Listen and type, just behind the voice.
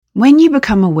When you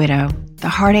become a widow, the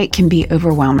heartache can be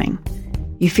overwhelming.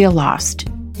 You feel lost,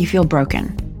 you feel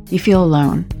broken, you feel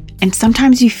alone, and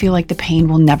sometimes you feel like the pain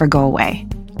will never go away.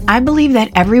 I believe that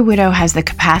every widow has the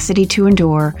capacity to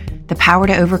endure, the power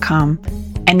to overcome,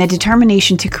 and the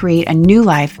determination to create a new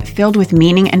life filled with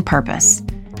meaning and purpose.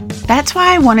 That's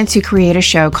why I wanted to create a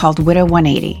show called Widow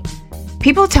 180.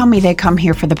 People tell me they come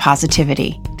here for the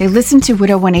positivity. They listen to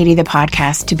Widow 180, the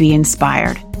podcast, to be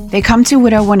inspired. They come to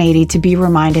Widow 180 to be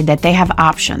reminded that they have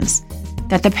options,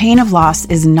 that the pain of loss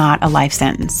is not a life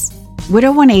sentence.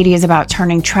 Widow 180 is about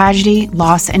turning tragedy,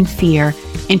 loss, and fear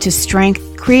into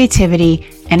strength, creativity,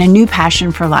 and a new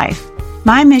passion for life.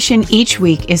 My mission each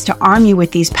week is to arm you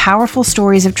with these powerful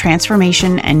stories of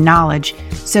transformation and knowledge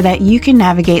so that you can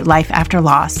navigate life after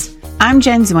loss. I'm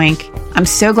Jen Zwink. I'm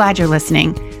so glad you're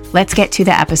listening. Let's get to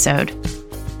the episode.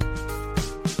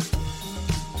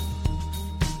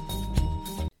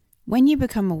 When you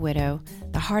become a widow,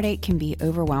 the heartache can be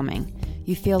overwhelming.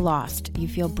 You feel lost, you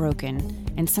feel broken,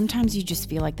 and sometimes you just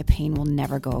feel like the pain will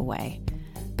never go away.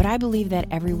 But I believe that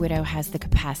every widow has the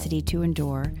capacity to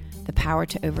endure, the power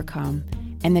to overcome,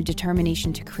 and the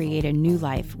determination to create a new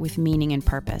life with meaning and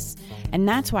purpose. And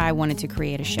that's why I wanted to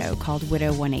create a show called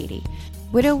Widow 180.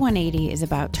 Widow 180 is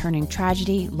about turning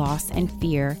tragedy, loss, and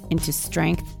fear into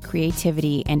strength,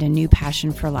 creativity, and a new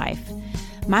passion for life.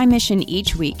 My mission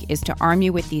each week is to arm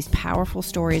you with these powerful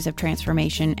stories of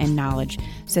transformation and knowledge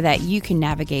so that you can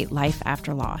navigate life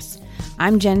after loss.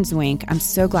 I'm Jen Zwink. I'm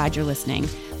so glad you're listening.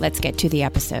 Let's get to the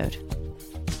episode.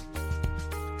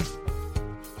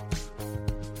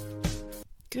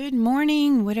 Good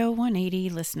morning, Widow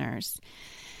 180 listeners.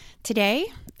 Today,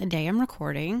 the day I'm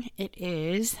recording, it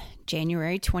is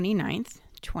January 29th,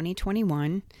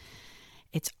 2021.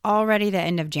 It's already the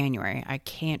end of January. I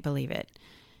can't believe it.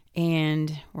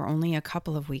 And we're only a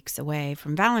couple of weeks away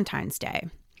from Valentine's Day.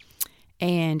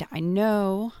 And I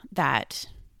know that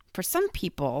for some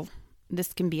people,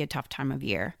 this can be a tough time of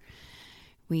year.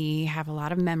 We have a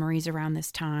lot of memories around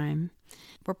this time.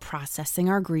 We're processing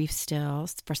our grief still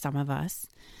for some of us.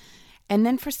 And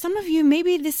then for some of you,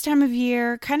 maybe this time of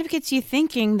year kind of gets you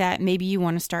thinking that maybe you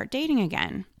want to start dating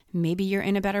again. Maybe you're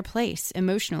in a better place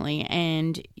emotionally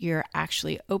and you're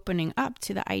actually opening up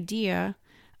to the idea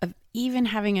of even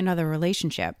having another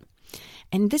relationship.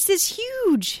 And this is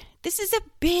huge. This is a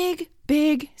big,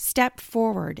 big step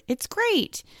forward. It's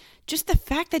great. Just the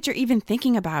fact that you're even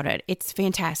thinking about it, it's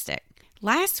fantastic.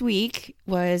 Last week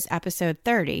was episode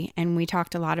 30, and we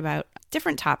talked a lot about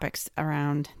different topics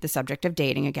around the subject of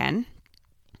dating again.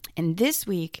 And this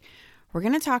week, we're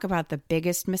going to talk about the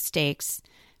biggest mistakes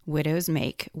widows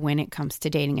make when it comes to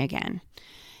dating again.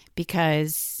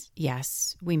 Because,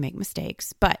 yes, we make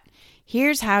mistakes, but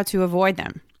here's how to avoid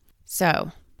them.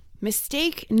 So,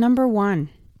 mistake number 1,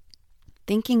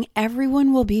 thinking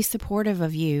everyone will be supportive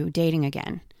of you dating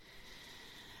again.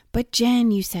 But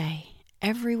Jen, you say,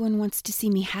 everyone wants to see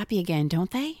me happy again,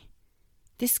 don't they?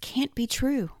 This can't be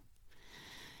true.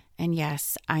 And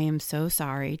yes, I am so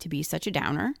sorry to be such a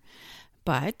downer,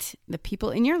 but the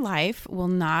people in your life will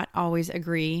not always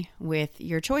agree with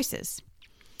your choices.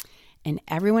 And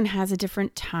everyone has a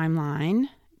different timeline.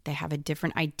 They have a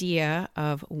different idea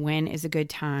of when is a good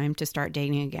time to start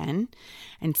dating again.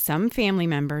 And some family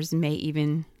members may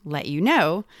even let you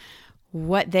know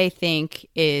what they think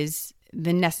is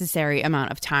the necessary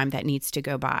amount of time that needs to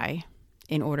go by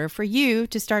in order for you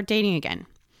to start dating again.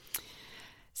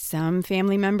 Some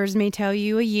family members may tell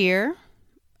you a year,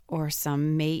 or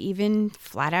some may even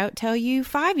flat out tell you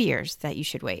 5 years that you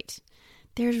should wait.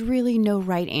 There's really no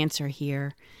right answer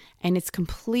here, and it's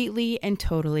completely and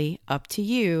totally up to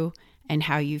you and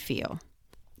how you feel.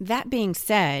 That being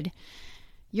said,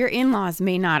 your in-laws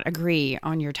may not agree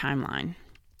on your timeline.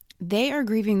 They are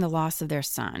grieving the loss of their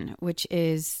son, which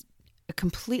is a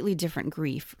completely different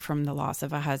grief from the loss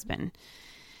of a husband.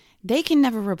 They can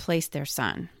never replace their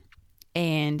son,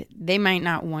 and they might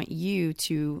not want you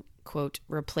to, quote,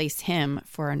 replace him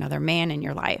for another man in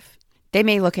your life. They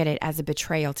may look at it as a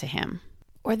betrayal to him,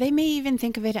 or they may even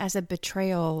think of it as a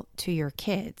betrayal to your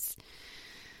kids.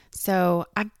 So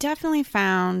I've definitely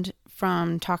found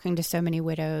from talking to so many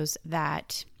widows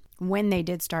that when they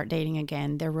did start dating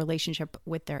again, their relationship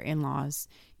with their in-laws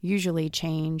usually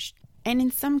changed. And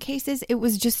in some cases, it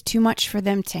was just too much for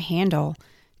them to handle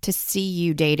to see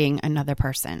you dating another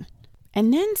person.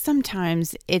 And then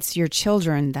sometimes it's your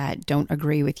children that don't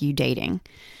agree with you dating.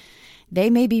 They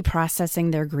may be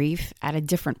processing their grief at a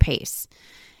different pace,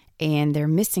 and they're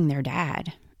missing their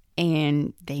dad,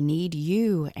 and they need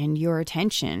you and your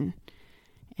attention,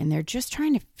 and they're just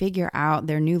trying to figure out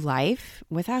their new life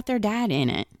without their dad in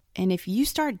it. And if you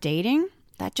start dating,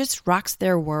 that just rocks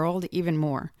their world even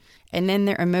more. And then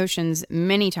their emotions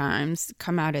many times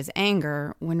come out as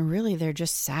anger when really they're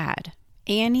just sad.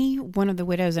 Annie, one of the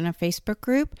widows in a Facebook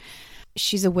group,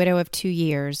 she's a widow of 2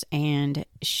 years, and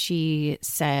she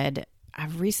said,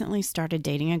 I've recently started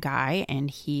dating a guy and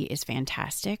he is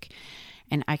fantastic,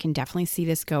 and I can definitely see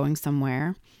this going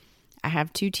somewhere. I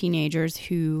have 2 teenagers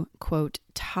who, quote,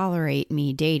 tolerate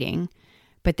me dating,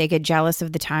 but they get jealous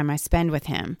of the time I spend with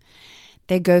him.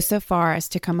 They go so far as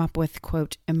to come up with,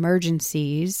 quote,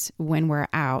 emergencies when we're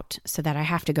out so that I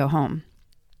have to go home.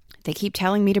 They keep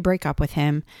telling me to break up with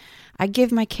him. I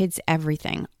give my kids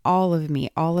everything, all of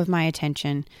me, all of my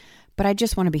attention, but I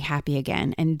just want to be happy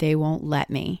again, and they won't let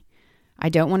me. I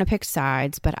don't want to pick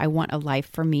sides, but I want a life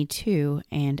for me too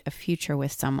and a future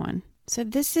with someone. So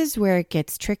this is where it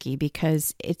gets tricky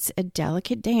because it's a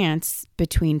delicate dance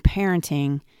between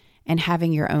parenting and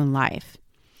having your own life.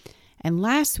 And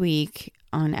last week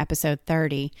on episode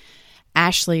 30,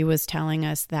 Ashley was telling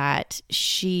us that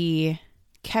she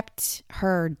kept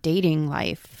her dating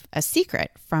life a secret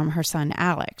from her son,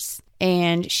 Alex.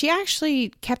 And she actually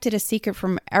kept it a secret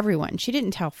from everyone. She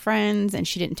didn't tell friends and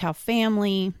she didn't tell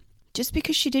family just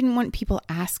because she didn't want people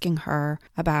asking her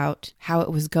about how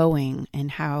it was going and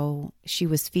how she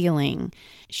was feeling.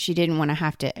 She didn't want to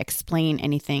have to explain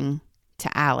anything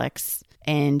to Alex.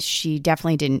 And she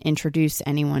definitely didn't introduce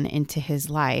anyone into his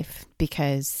life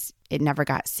because it never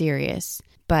got serious.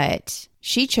 But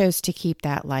she chose to keep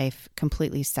that life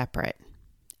completely separate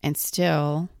and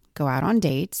still go out on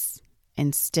dates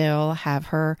and still have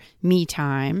her me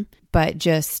time, but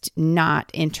just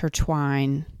not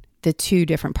intertwine the 2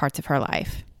 different parts of her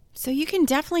life. So you can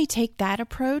definitely take that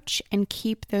approach and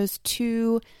keep those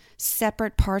 2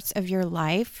 separate parts of your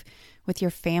life with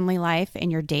your family life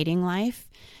and your dating life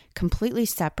completely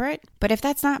separate. But if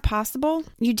that's not possible,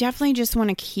 you definitely just want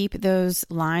to keep those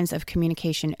lines of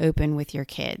communication open with your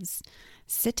kids.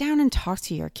 Sit down and talk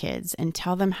to your kids and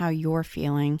tell them how you're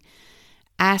feeling.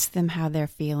 Ask them how they're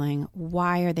feeling.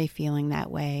 Why are they feeling that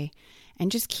way?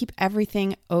 And just keep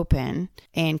everything open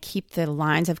and keep the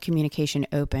lines of communication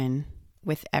open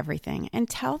with everything. And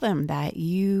tell them that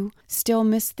you still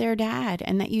miss their dad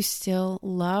and that you still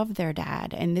love their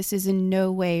dad. And this is in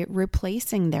no way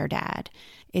replacing their dad.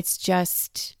 It's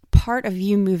just part of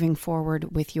you moving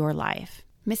forward with your life.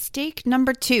 Mistake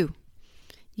number 2.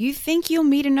 You think you'll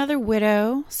meet another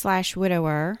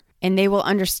widow/widower and they will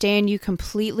understand you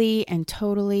completely and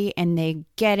totally and they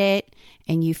get it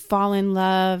and you fall in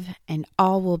love and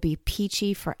all will be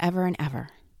peachy forever and ever.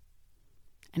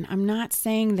 And I'm not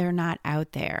saying they're not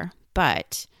out there,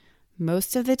 but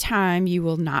most of the time you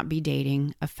will not be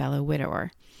dating a fellow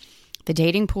widower. The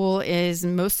dating pool is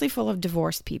mostly full of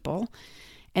divorced people,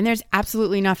 and there's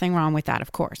absolutely nothing wrong with that,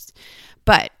 of course.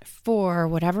 But for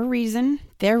whatever reason,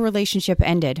 their relationship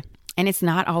ended, and it's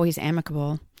not always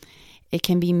amicable. It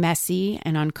can be messy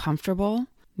and uncomfortable.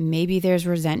 Maybe there's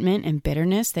resentment and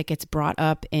bitterness that gets brought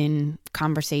up in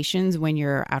conversations when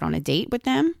you're out on a date with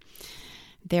them.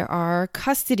 There are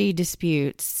custody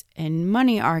disputes and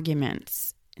money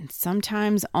arguments, and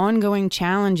sometimes ongoing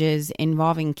challenges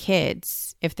involving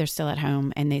kids if they're still at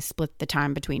home and they split the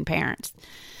time between parents.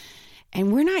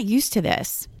 And we're not used to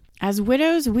this. As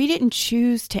widows, we didn't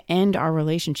choose to end our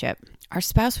relationship. Our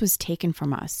spouse was taken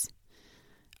from us.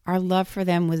 Our love for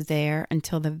them was there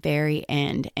until the very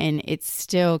end, and it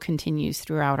still continues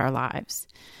throughout our lives.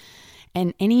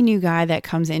 And any new guy that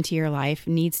comes into your life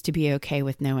needs to be okay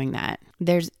with knowing that.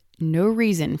 There's no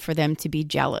reason for them to be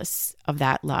jealous of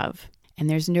that love. And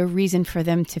there's no reason for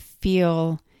them to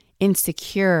feel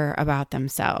insecure about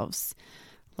themselves.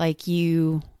 Like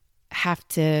you have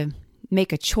to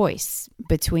make a choice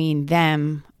between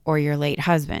them or your late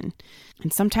husband.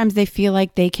 And sometimes they feel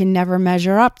like they can never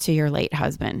measure up to your late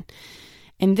husband.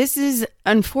 And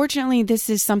unfortunately, this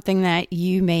is something that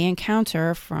you may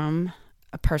encounter from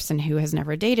a person who has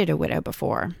never dated a widow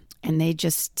before. And they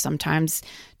just sometimes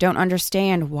don't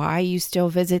understand why you still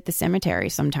visit the cemetery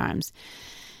sometimes.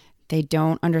 They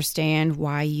don't understand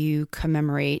why you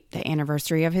commemorate the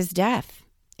anniversary of his death,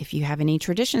 if you have any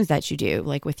traditions that you do,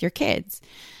 like with your kids.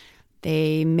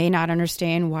 They may not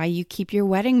understand why you keep your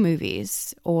wedding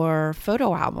movies or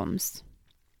photo albums.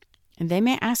 And they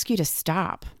may ask you to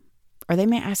stop, or they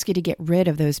may ask you to get rid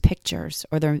of those pictures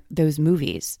or those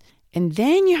movies. And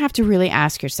then you have to really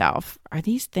ask yourself, are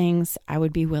these things I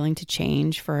would be willing to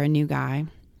change for a new guy?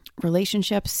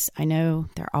 Relationships, I know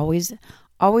they're always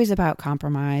about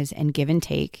compromise and give and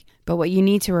take. But what you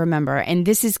need to remember, and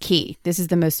this is key, this is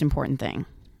the most important thing,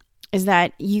 is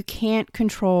that you can't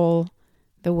control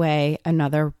the way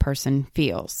another person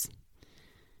feels.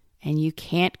 And you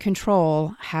can't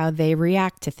control how they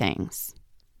react to things.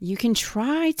 You can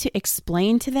try to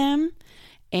explain to them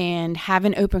and have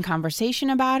an open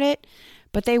conversation about it,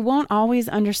 but they won't always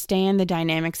understand the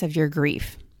dynamics of your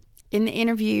grief. In the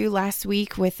interview last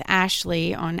week with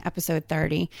Ashley on episode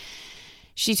 30,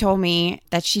 she told me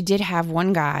that she did have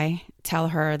one guy tell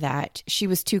her that she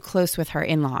was too close with her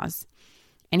in-laws,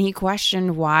 and he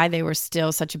questioned why they were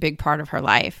still such a big part of her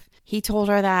life. He told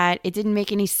her that it didn't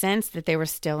make any sense that they were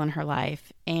still in her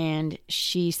life, and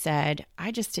she said,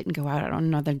 I just didn't go out on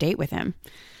another date with him.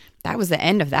 That was the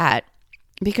end of that,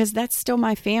 because that's still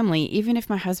my family, even if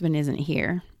my husband isn't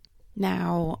here.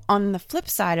 Now, on the flip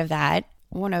side of that,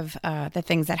 one of the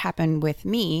things that happened with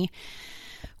me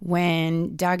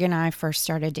when Doug and I first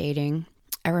started dating,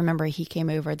 I remember he came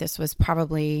over. This was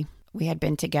probably, we had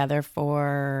been together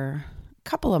for a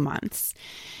couple of months.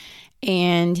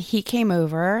 And he came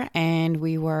over and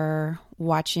we were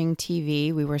watching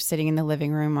TV. We were sitting in the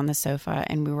living room on the sofa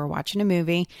and we were watching a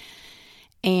movie.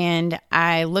 And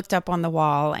I looked up on the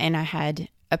wall and I had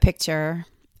a picture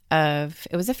of,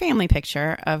 it was a family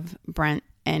picture of Brent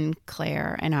and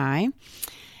Claire and I.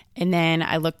 And then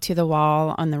I looked to the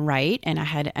wall on the right and I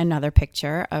had another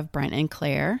picture of Brent and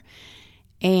Claire.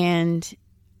 And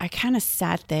I kind of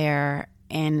sat there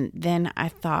and then I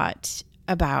thought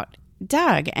about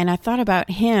Doug and I thought about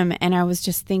him and I was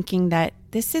just thinking that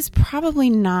this is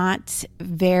probably not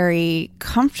very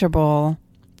comfortable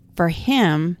for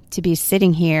him to be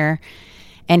sitting here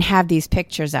and have these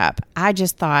pictures up. I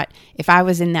just thought if I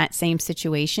was in that same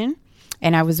situation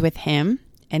and I was with him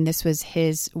and this was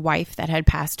his wife that had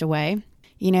passed away,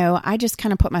 you know, I just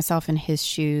kind of put myself in his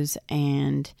shoes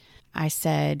and I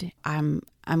said, I'm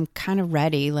kind of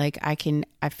ready. Like I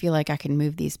feel like I can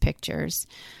move these pictures.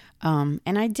 And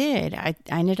I did. I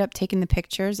ended up taking the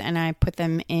pictures and I put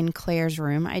them in Claire's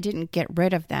room. I didn't get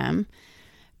rid of them,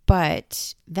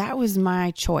 but that was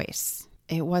my choice.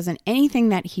 It wasn't anything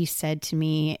that he said to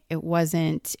me. It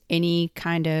wasn't any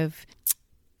kind of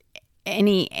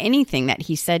anything that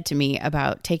he said to me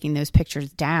about taking those pictures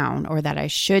down or that I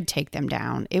should take them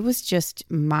down. It was just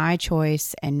my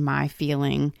choice and my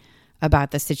feeling about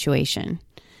the situation.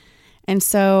 And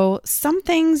so some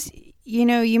things, you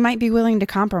know, you might be willing to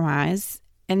compromise,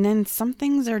 and then some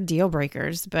things are deal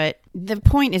breakers. But the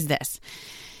point is this: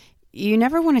 you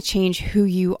never want to change who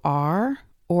you are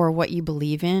or what you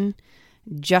believe in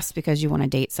just because you want to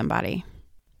date somebody.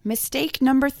 Mistake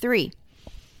number 3,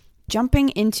 jumping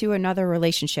into another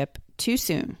relationship too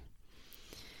soon.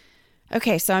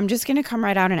 Okay, so I'm just going to come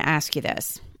right out and ask you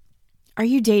this. Are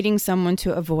you dating someone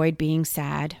to avoid being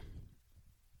sad?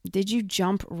 Did you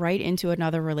jump right into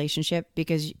another relationship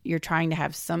because you're trying to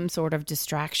have some sort of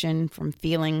distraction from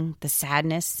feeling the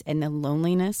sadness and the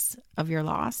loneliness of your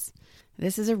loss?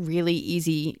 This is a really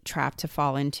easy trap to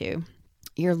fall into.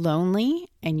 You're lonely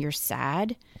and you're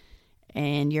sad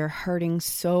and you're hurting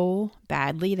so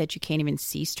badly that you can't even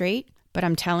see straight. But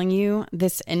I'm telling you,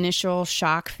 this initial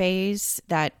shock phase,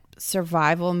 that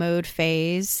survival mode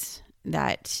phase,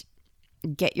 that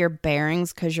get your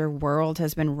bearings because your world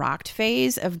has been rocked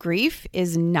phase of grief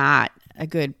is not a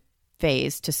good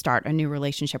phase to start a new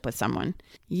relationship with someone.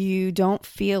 You don't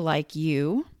feel like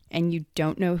you, and you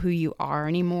don't know who you are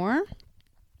anymore.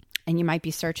 And you might be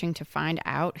searching to find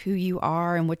out who you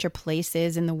are and what your place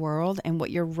is in the world and what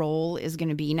your role is going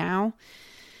to be now.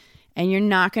 And you're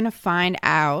not going to find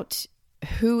out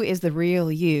who is the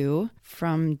real you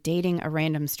from dating a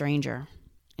random stranger.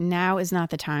 Now is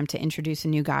not the time to introduce a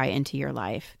new guy into your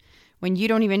life when you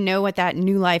don't even know what that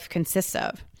new life consists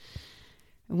of.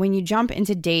 When you jump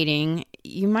into dating,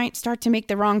 you might start to make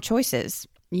the wrong choices.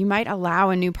 You might allow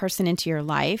a new person into your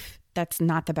life that's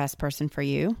not the best person for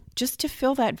you, just to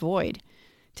fill that void,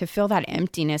 to fill that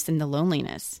emptiness and the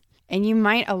loneliness. And you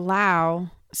might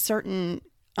allow certain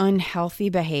unhealthy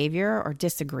behavior or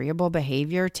disagreeable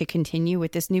behavior to continue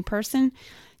with this new person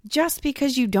just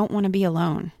because you don't want to be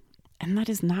alone. And that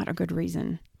is not a good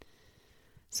reason.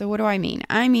 So what do I mean?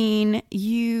 I mean,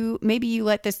 maybe you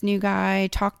let this new guy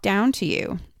talk down to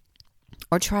you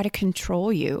or try to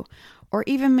control you or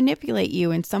even manipulate you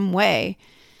in some way.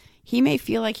 He may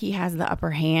feel like he has the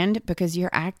upper hand because you're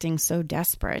acting so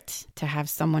desperate to have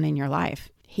someone in your life.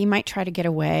 He might try to get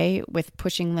away with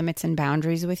pushing limits and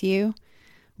boundaries with you.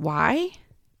 Why?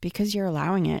 Because you're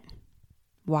allowing it.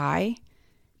 Why?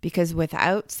 Because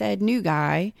without said new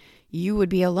guy, you would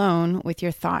be alone with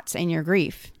your thoughts and your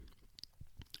grief.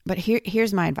 But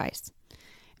here's my advice.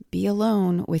 Be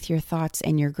alone with your thoughts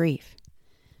and your grief.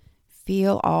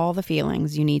 Feel all the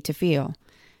feelings you need to feel.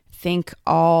 Think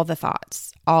all the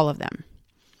thoughts, all of them.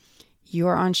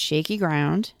 You're on shaky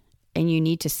ground and you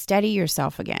need to steady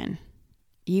yourself again.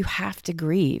 You have to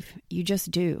grieve. You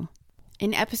just do.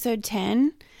 In episode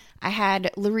 10, I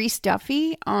had Larice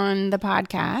Duffy on the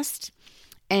podcast,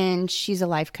 and she's a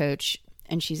life coach,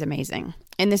 and she's amazing.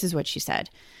 And this is what she said.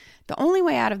 The only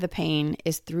way out of the pain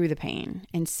is through the pain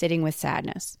and sitting with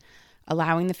sadness.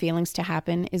 Allowing the feelings to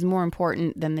happen is more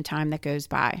important than the time that goes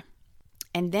by.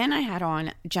 And then I had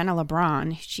on Jenna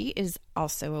LeBron. She is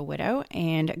also a widow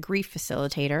and a grief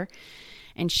facilitator.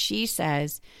 And she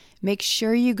says, make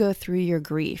sure you go through your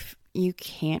grief. You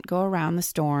can't go around the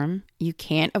storm. You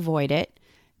can't avoid it.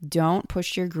 Don't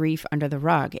push your grief under the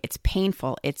rug. It's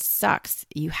painful. It sucks.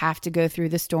 You have to go through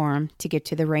the storm to get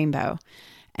to the rainbow.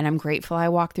 And I'm grateful I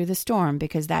walked through the storm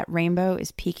because that rainbow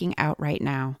is peeking out right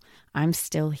now. I'm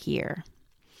still here.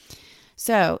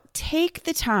 So take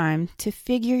the time to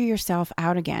figure yourself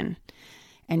out again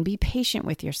and be patient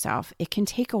with yourself. It can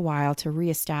take a while to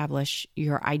reestablish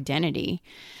your identity,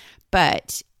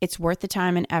 but it's worth the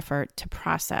time and effort to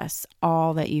process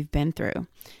all that you've been through.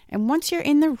 And once you're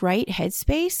in the right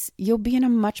headspace, you'll be in a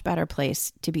much better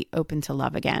place to be open to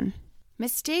love again.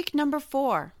 Mistake number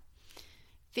 4,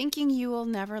 thinking you will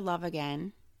never love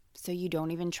again, so you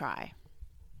don't even try.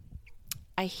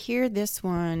 I hear this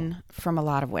one from a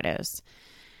lot of widows.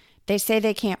 They say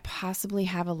they can't possibly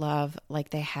have a love like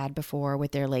they had before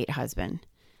with their late husband.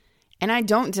 And I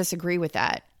don't disagree with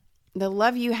that. The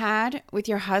love you had with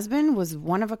your husband was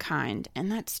one of a kind,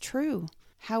 and that's true.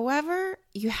 However,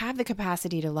 you have the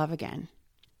capacity to love again.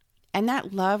 And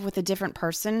that love with a different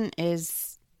person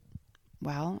is,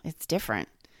 well, it's different.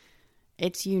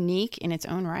 It's unique in its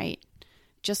own right.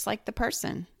 Just like the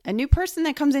person. A new person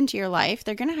that comes into your life,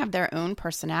 they're going to have their own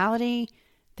personality,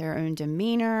 their own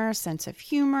demeanor, sense of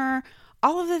humor,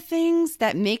 all of the things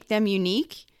that make them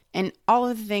unique and all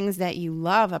of the things that you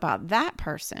love about that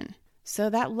person.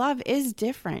 So that love is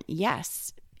different.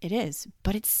 Yes, it is,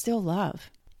 but it's still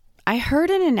love. I heard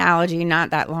an analogy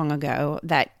not that long ago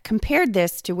that compared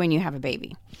this to when you have a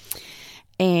baby.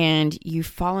 And you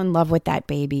fall in love with that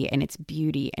baby and its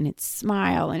beauty and its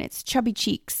smile and its chubby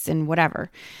cheeks and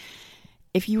whatever.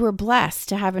 If you were blessed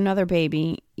to have another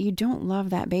baby, you don't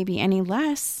love that baby any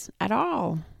less at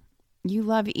all. You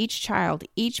love each child,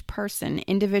 each person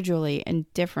individually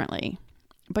and differently.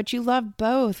 But you love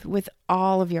both with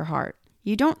all of your heart.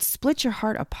 You don't split your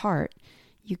heart apart.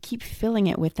 You keep filling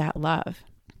it with that love.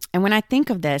 And when I think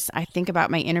of this, I think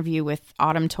about my interview with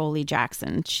Autumn Tolley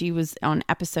Jackson. She was on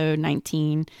episode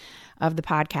 19 of the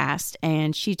podcast,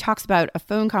 and she talks about a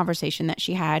phone conversation that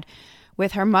she had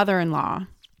with her mother-in-law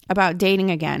about dating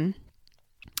again.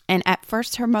 And at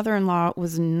first, her mother-in-law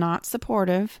was not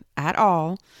supportive at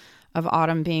all of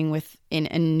Autumn being in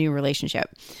a new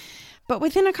relationship. But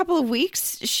within a couple of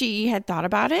weeks, she had thought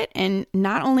about it and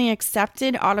not only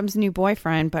accepted Autumn's new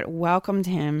boyfriend, but welcomed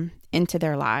him into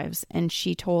their lives. And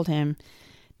she told him,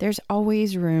 there's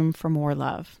always room for more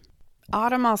love.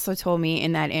 Autumn also told me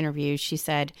in that interview, she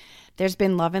said, there's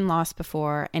been love and loss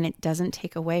before, and it doesn't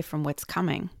take away from what's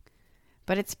coming.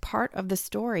 But it's part of the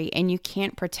story, and you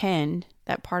can't pretend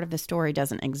that part of the story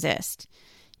doesn't exist.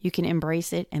 You can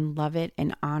embrace it and love it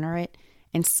and honor it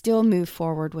and still move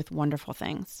forward with wonderful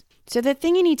things. So the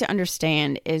thing you need to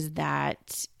understand is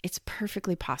that it's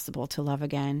perfectly possible to love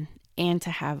again and to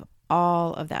have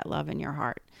all of that love in your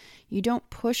heart. You don't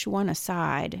push one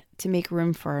aside to make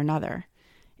room for another.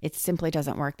 It simply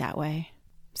doesn't work that way.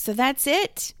 So that's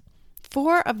it.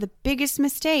 4 of the biggest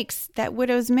mistakes that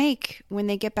widows make when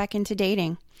they get back into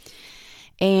dating.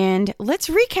 And let's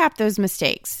recap those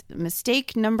mistakes.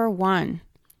 Mistake number 1,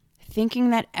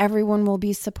 thinking that everyone will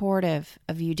be supportive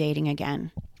of you dating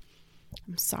again.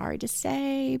 I'm sorry to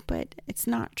say, but it's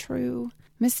not true.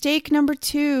 Mistake number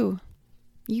 2,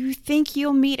 you think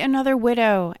you'll meet another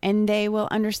widow and they will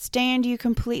understand you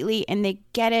completely and they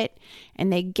get it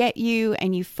and they get you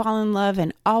and you fall in love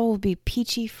and all will be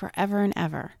peachy forever and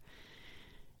ever.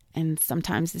 And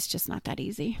sometimes it's just not that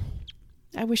easy.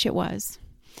 I wish it was.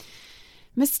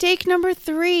 Mistake number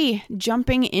 3,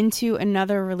 jumping into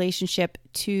another relationship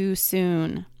too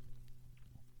soon.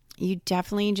 You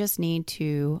definitely just need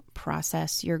to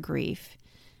process your grief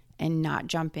and not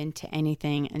jump into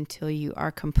anything until you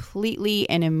are completely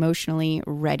and emotionally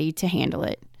ready to handle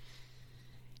it.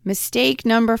 Mistake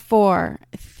number 4,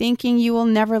 thinking you will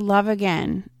never love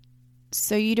again,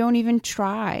 so you don't even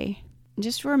try.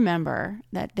 Just remember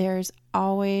that there's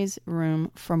always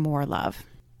room for more love.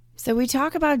 So we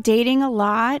talk about dating a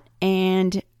lot,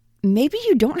 and maybe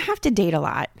you don't have to date a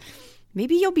lot.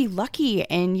 Maybe you'll be lucky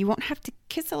and you won't have to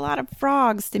kiss a lot of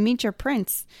frogs to meet your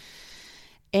prince.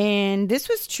 And this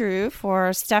was true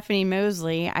for Stephanie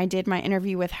Mosley. I did my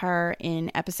interview with her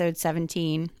in episode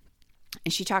 17,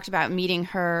 and she talked about meeting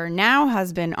her now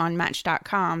husband on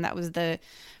Match.com. That was the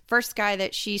first guy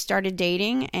that she started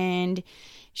dating, and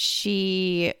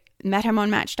She met him on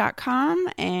Match.com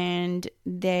and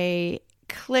they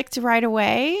clicked right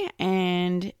away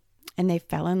and they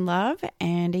fell in love,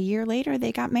 and a year later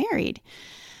they got married.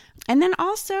 And then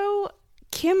also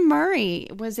Kim Murray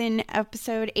was in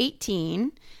episode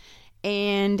 18,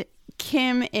 and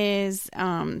Kim is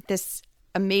this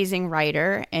amazing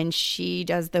writer, and she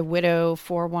does the Widow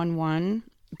 411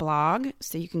 blog,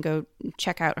 so you can go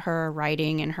check out her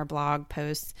writing and her blog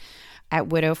posts at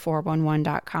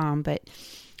widow411.com. But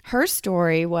her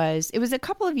story was, it was a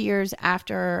couple of years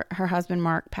after her husband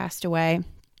Mark passed away,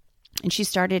 and she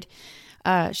started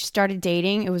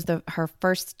dating. It was her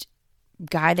first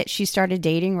guy that she started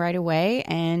dating right away,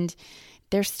 and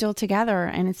they're still together,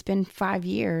 and it's been 5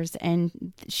 years,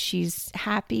 and she's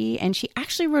happy. And she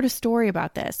actually wrote a story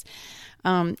about this.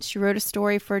 She wrote a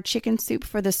story for Chicken Soup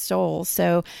for the Soul.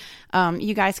 So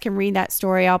you guys can read that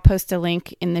story. I'll post a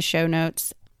link in the show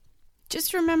notes.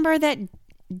 Just remember that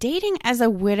dating as a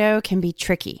widow can be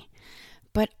tricky,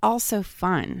 but also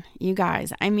fun. You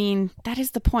guys, I mean, that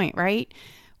is the point, right?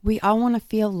 We all want to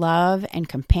feel love and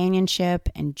companionship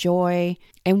and joy,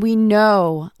 and we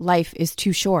know life is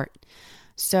too short.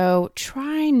 So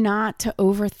try not to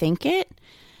overthink it.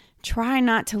 Try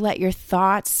not to let your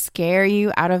thoughts scare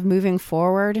you out of moving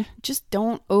forward. Just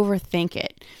don't overthink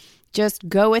it. Just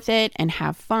go with it and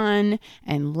have fun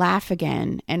and laugh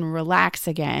again and relax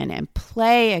again and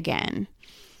play again.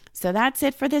 So that's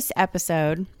it for this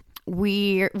episode.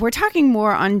 We're talking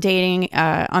more on dating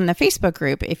on the Facebook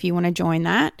group. If you want to join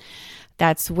that,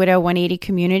 that's Widow 180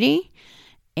 Community.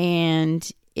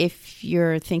 And if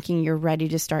you're thinking you're ready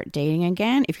to start dating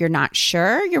again, if you're not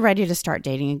sure you're ready to start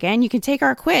dating again, you can take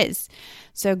our quiz.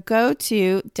 So go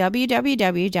to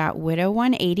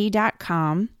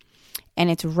www.widow180.com, and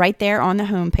it's right there on the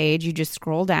homepage. You just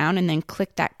scroll down and then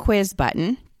click that quiz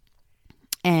button.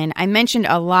 And I mentioned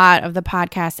a lot of the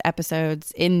podcast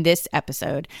episodes in this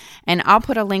episode, and I'll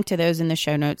put a link to those in the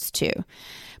show notes too.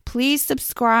 Please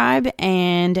subscribe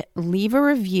and leave a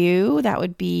review. That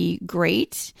would be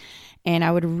great, and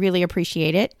I would really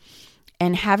appreciate it.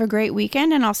 And have a great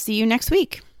weekend, and I'll see you next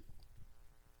week.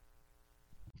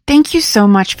 Thank you so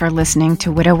much for listening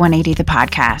to Widow 180, the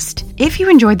podcast. If you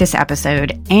enjoyed this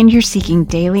episode and you're seeking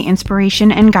daily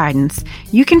inspiration and guidance,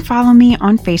 you can follow me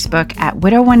on Facebook at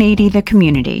Widow 180 the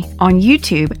Community, on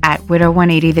YouTube at Widow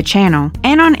 180 the Channel,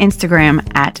 and on Instagram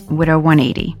at Widow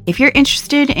 180. If you're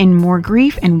interested in more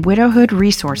grief and widowhood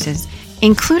resources,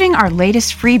 including our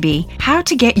latest freebie, How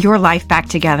to Get Your Life Back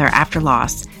Together After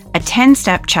Loss, a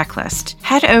 10-step checklist,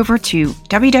 head over to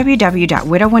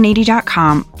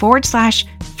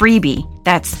www.widow180.com/freebie.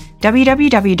 That's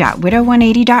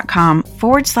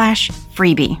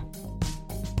www.widow180.com/freebie.